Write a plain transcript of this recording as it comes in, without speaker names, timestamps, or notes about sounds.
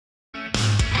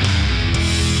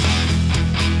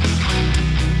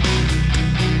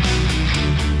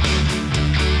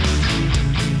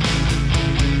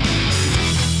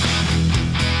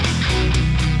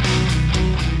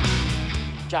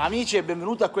Amici e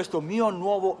benvenuti a questo mio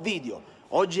nuovo video.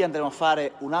 Oggi andremo a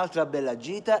fare un'altra bella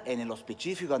gita e nello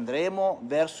specifico andremo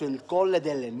verso il Colle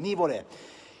del Nivolet.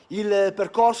 Il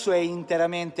percorso è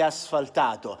interamente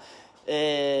asfaltato.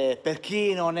 Per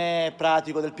chi non è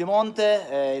pratico del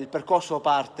Piemonte, il percorso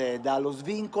parte dallo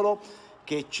svincolo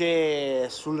che c'è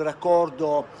sul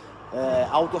raccordo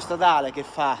autostradale che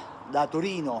fa da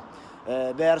Torino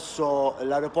verso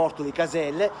l'aeroporto di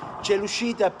Caselle. C'è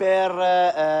l'uscita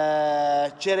per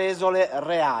Ceresole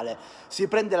Reale, si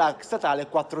prende la statale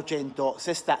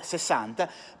 460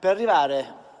 per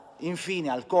arrivare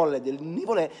infine al Colle del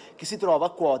Nivolet che si trova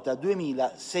a quota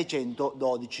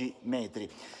 2612 metri.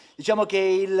 Diciamo che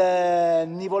il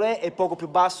Nivolet è poco più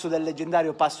basso del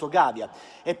leggendario Passo Gavia,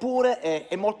 eppure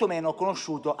è molto meno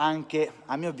conosciuto, anche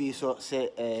a mio avviso,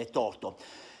 se è torto.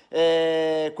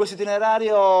 Questo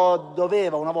itinerario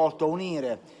doveva una volta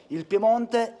unire il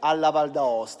Piemonte alla Val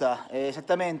d'Aosta,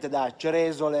 esattamente da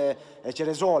Ceresole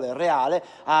Reale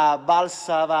a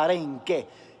Valsavarenche,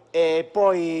 e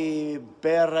poi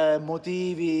per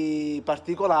motivi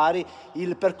particolari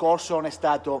il percorso non è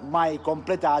stato mai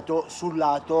completato sul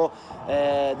lato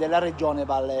della regione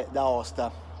Valle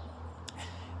d'Aosta.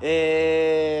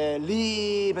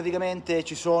 Lì praticamente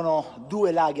ci sono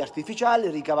due laghi artificiali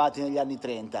ricavati negli anni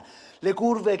 30. Le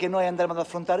curve che noi andremo ad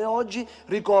affrontare oggi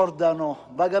ricordano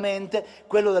vagamente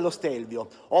quello dello Stelvio,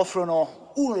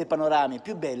 offrono uno dei panorami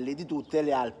più belli di tutte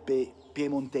le Alpi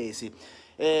piemontesi.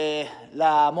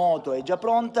 La moto è già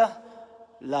pronta,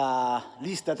 la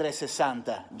lista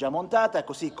 360 già montata,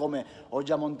 così come ho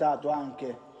già montato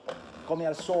anche, come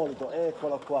al solito,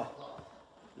 eccola qua,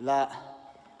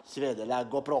 si vede la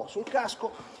GoPro sul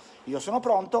casco. Io sono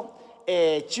pronto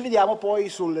e ci vediamo poi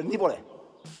sul Nivolet.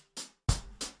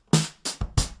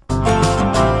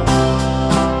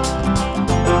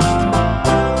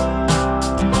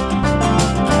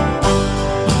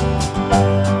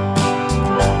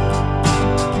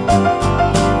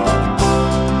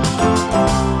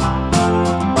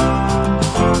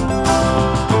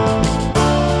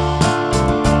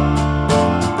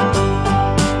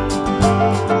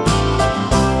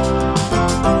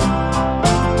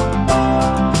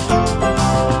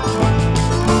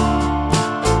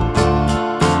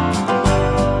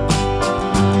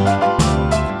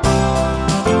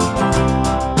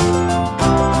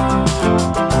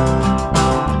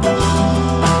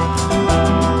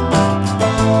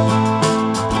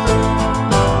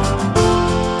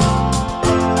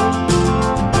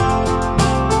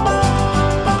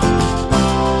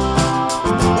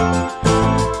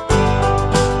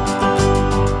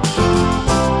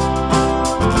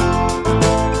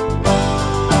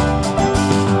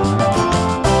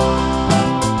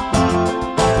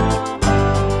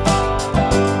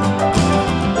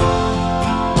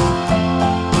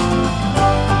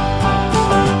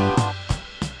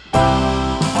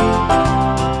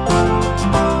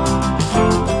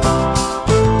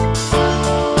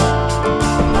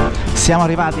 Siamo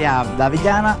arrivati a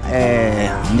Davigliana e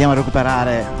andiamo a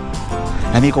recuperare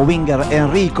l'amico winger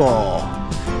Enrico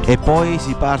e poi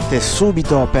si parte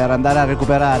subito per andare a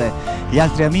recuperare gli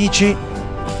altri amici.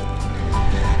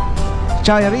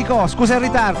 Ciao Enrico, scusa il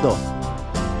ritardo.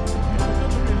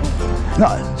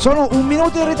 No, sono un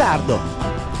minuto in ritardo.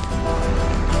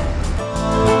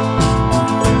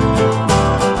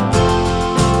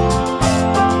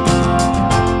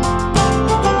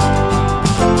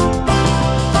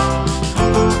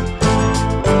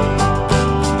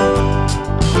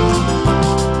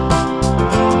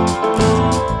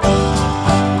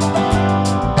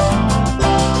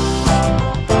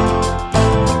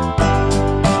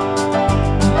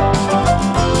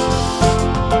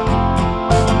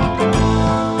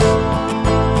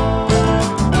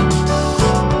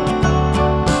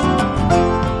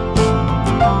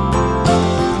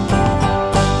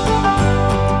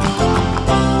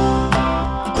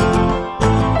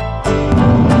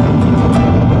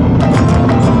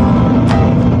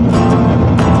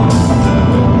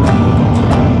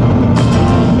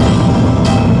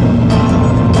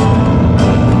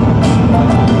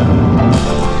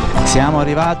 Siamo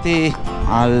arrivati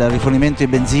al rifornimento di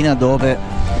benzina dove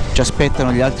ci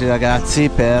aspettano gli altri ragazzi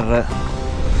per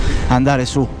andare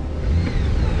su.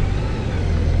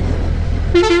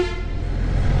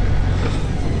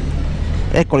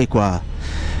 Eccoli qua.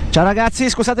 Ciao ragazzi,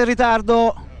 scusate il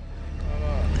ritardo.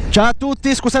 Ciao a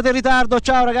tutti, scusate il ritardo.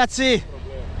 Ciao ragazzi.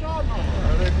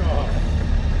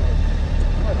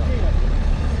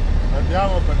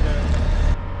 Andiamo perché...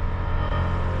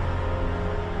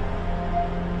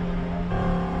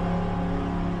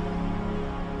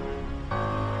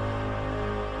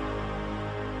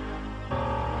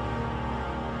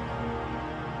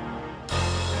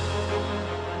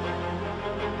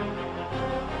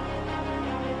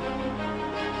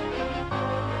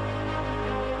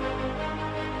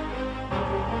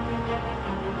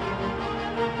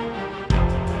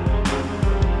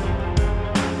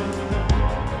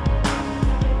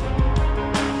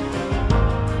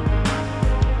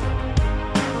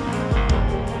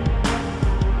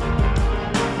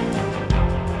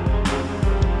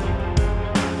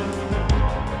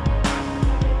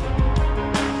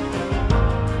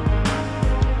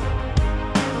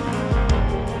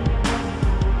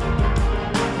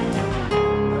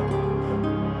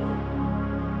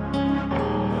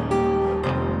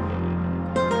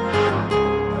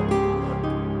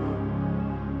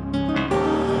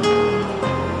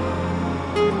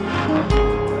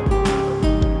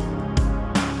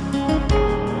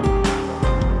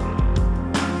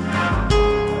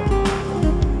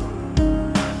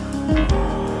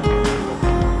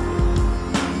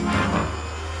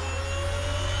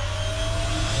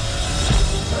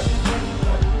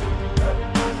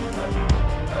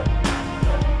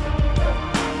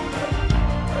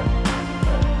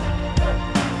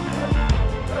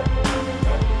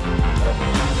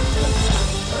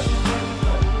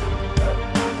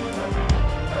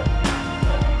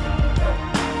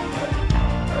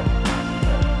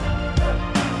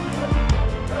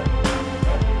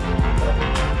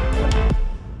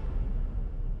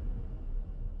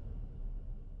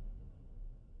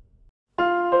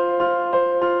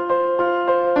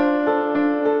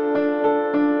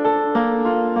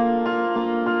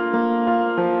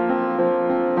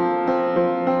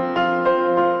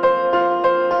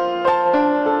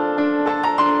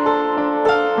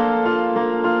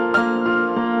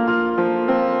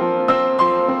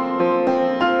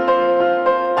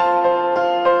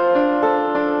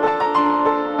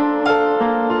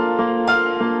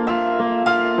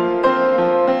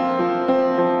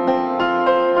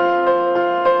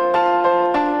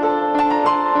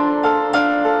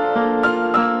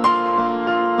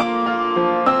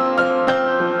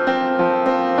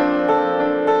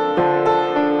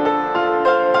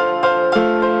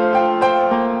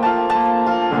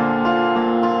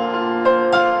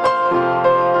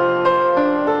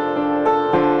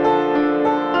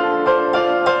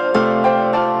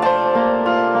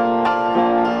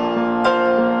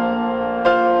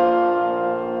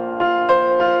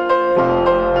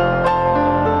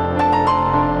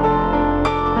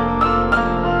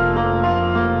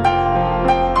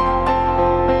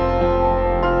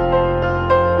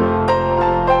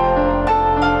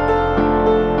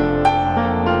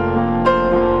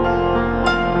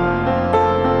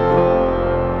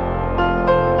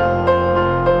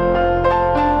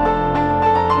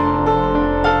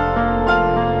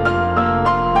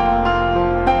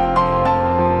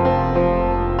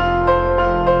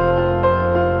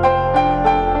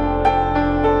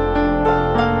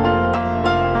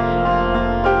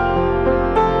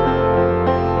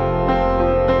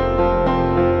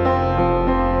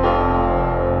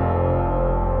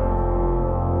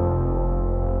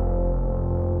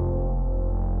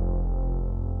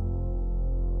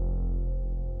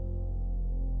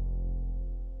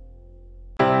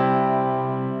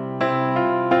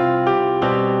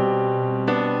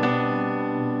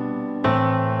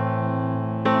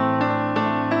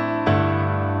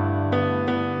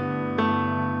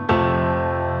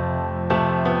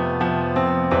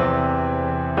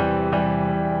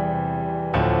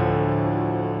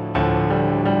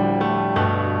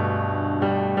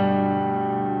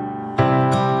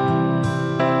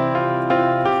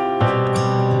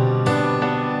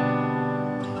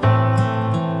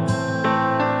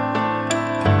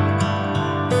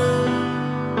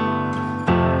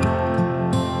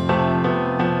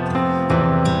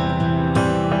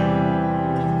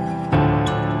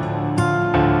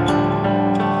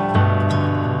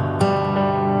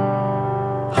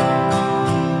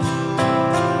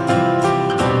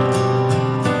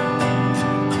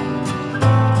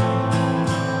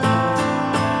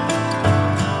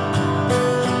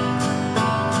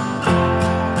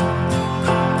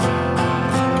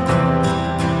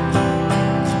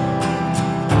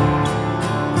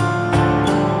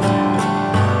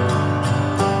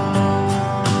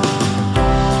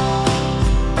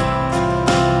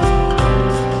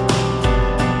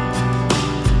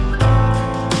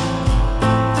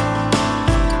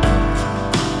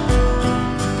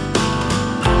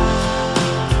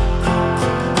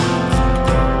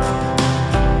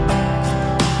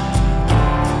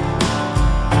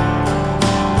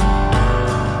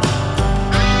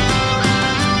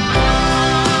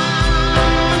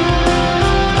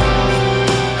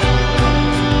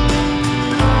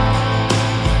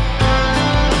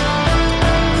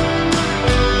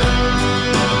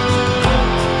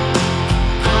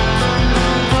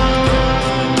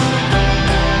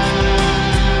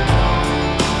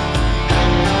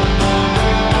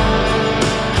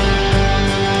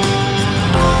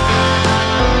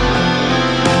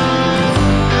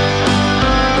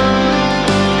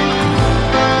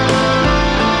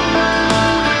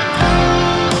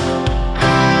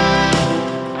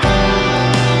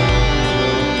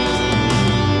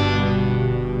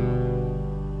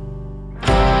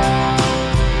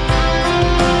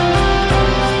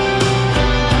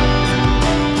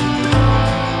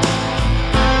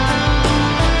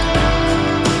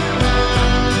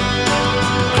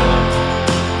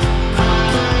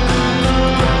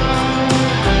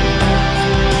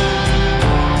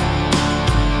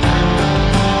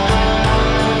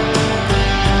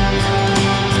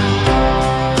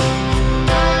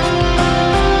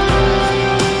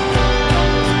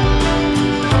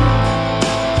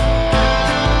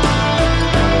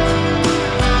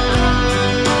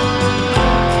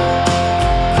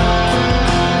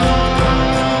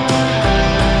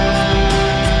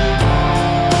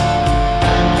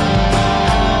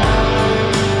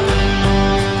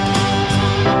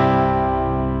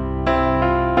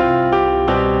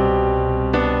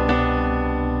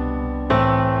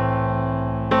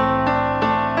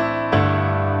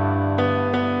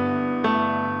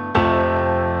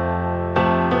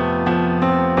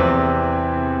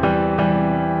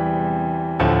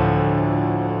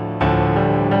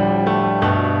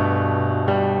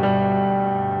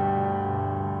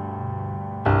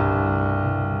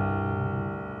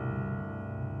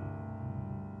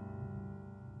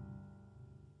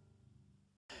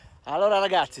 Allora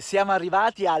ragazzi, siamo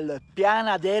arrivati al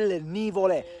Piana del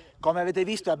Nivolet. Come avete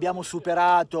visto abbiamo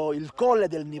superato il Colle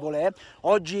del Nivolet.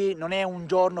 Oggi non è un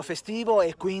giorno festivo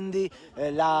e quindi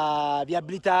la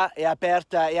viabilità è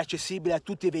aperta e accessibile a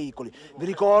tutti i veicoli. Vi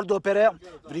ricordo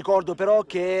però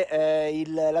che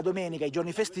la domenica, i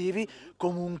giorni festivi,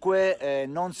 comunque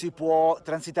non si può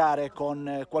transitare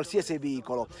con qualsiasi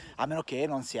veicolo, a meno che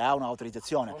non si ha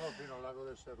un'autorizzazione.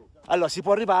 Allora si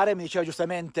può arrivare, mi diceva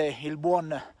giustamente il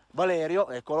buon Valerio,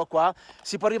 eccolo qua,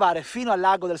 si può arrivare fino al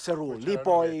lago del Serrù, lì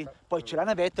poi c'è la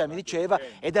navetta, mi diceva,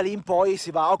 e da lì in poi si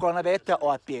va o con la navetta o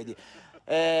a piedi.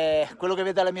 Quello che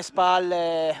vedete alle mie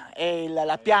spalle è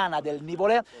la piana del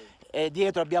Nivolet, e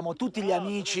dietro abbiamo tutti gli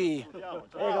amici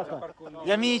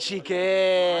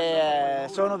che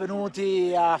sono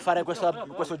venuti a fare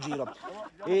questo giro.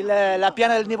 La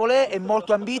piana del Nivolet è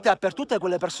molto ambita per tutte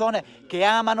quelle persone che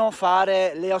amano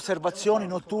fare le osservazioni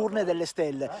notturne delle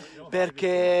stelle,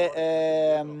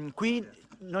 perché qui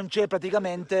non c'è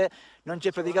praticamente,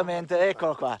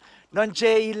 eccolo qua, non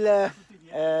c'è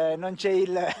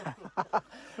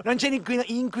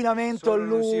l'inquinamento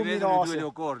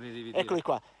luminoso. Eccoli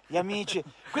qua, gli amici.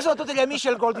 Qui sono tutti gli amici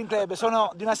del Goldwing Club, sono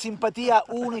di una simpatia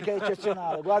unica e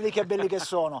eccezionale, guardi che belli che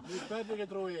sono.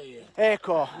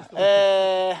 Ecco,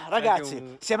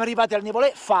 ragazzi, siamo arrivati al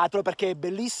Nivolet, fatelo perché è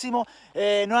bellissimo,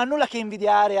 non ha nulla che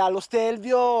invidiare allo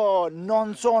Stelvio,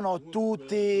 non sono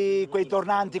tutti quei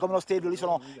tornanti come lo Stelvio, lì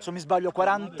sono, se mi sbaglio,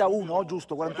 41,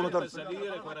 giusto? 41 tornanti.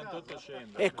 48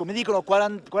 scendere. Ecco, mi dicono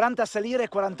 40 a salire e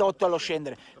 48 allo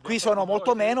scendere. Qui sono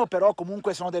molto meno, però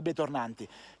comunque sono dei bei tornanti.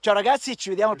 Ciao ragazzi, ci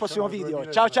vediamo al prossimo video.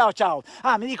 Ciao ciao ciao.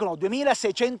 Ah, mi dicono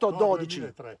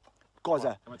 2612.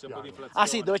 Cosa? Ah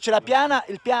sì, dove c'è la piana,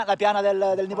 la piana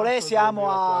del Nivolet siamo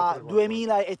a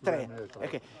 2003.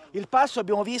 Okay. Il passo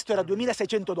abbiamo visto era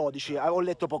 2612, ho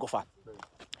letto poco fa.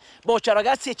 Boh, ciao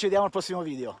ragazzi e ci vediamo al prossimo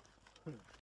video.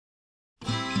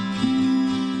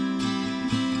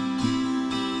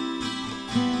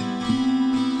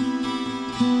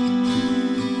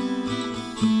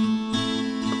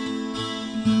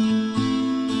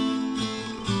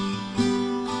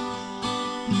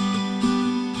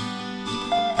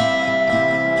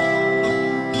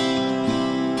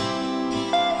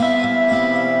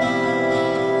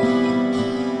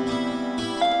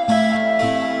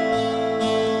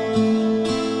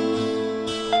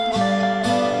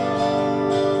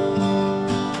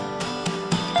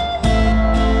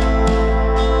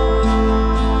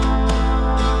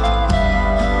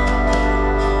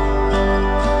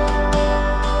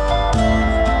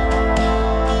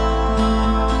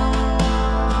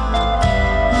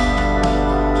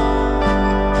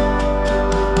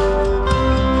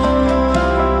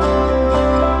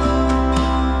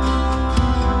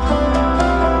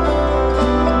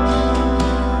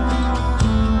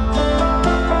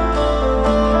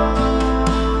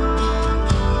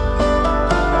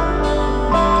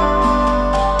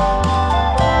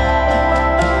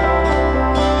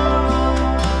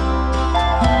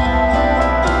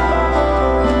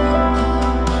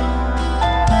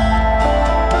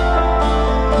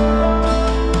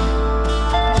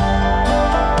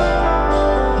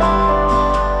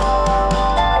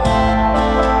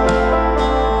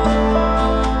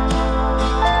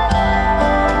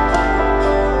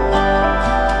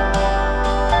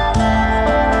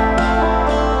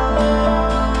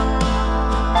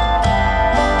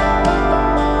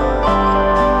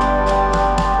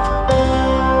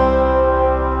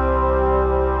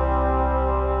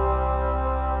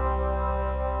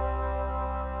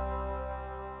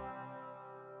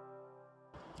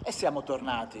 E siamo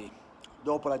tornati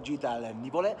dopo la gita al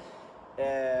Nivolet.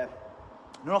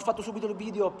 Non ho fatto subito il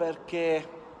video perché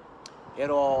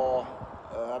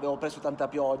avevo preso tanta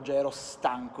pioggia, ero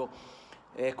stanco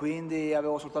e quindi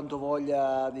avevo soltanto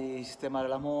voglia di sistemare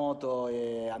la moto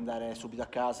e andare subito a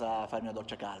casa a farmi una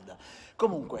doccia calda.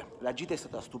 Comunque la gita è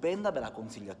stata stupenda, ve la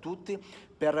consiglio a tutti.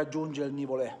 Per raggiungere il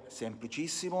Nivolet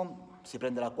semplicissimo, si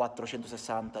prende la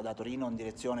 460 da Torino in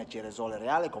direzione Ceresole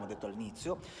Reale, come detto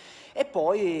all'inizio, e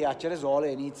poi a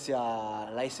Ceresole inizia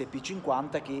la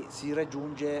SP50 che si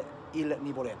raggiunge il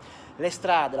Nivolet. Le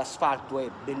strade, l'asfalto è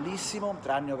bellissimo,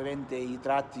 tranne ovviamente i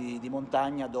tratti di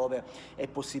montagna dove è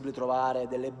possibile trovare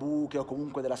delle buche o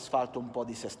comunque dell'asfalto un po'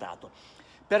 dissestato.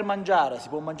 Per mangiare si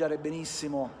può mangiare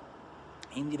benissimo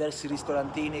in diversi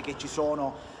ristorantini che ci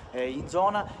sono in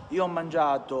zona. Io ho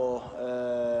mangiato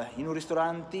in un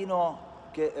ristorantino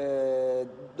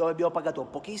dove abbiamo pagato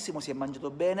pochissimo, si è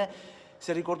mangiato bene,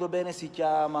 se ricordo bene si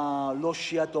chiama Lo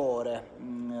Sciatore,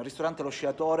 ristorante Lo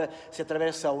Sciatore, si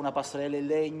attraversa una passerella in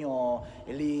legno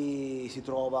e lì si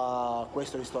trova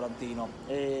questo ristorantino,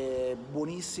 è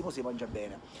buonissimo, si mangia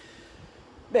bene.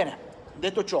 Bene,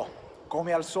 detto ciò,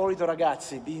 come al solito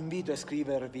ragazzi vi invito a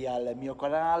iscrivervi al mio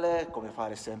canale, come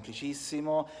fare è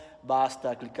semplicissimo,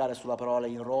 basta cliccare sulla parola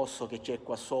in rosso che c'è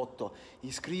qua sotto,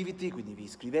 iscriviti, quindi vi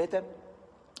iscrivete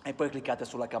e poi cliccate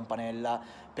sulla campanella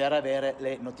per avere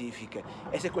le notifiche.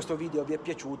 E se questo video vi è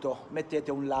piaciuto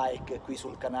mettete un like qui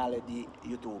sul canale di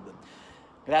YouTube.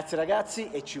 Grazie ragazzi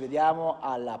e ci vediamo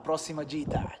alla prossima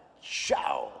gita.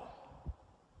 Ciao!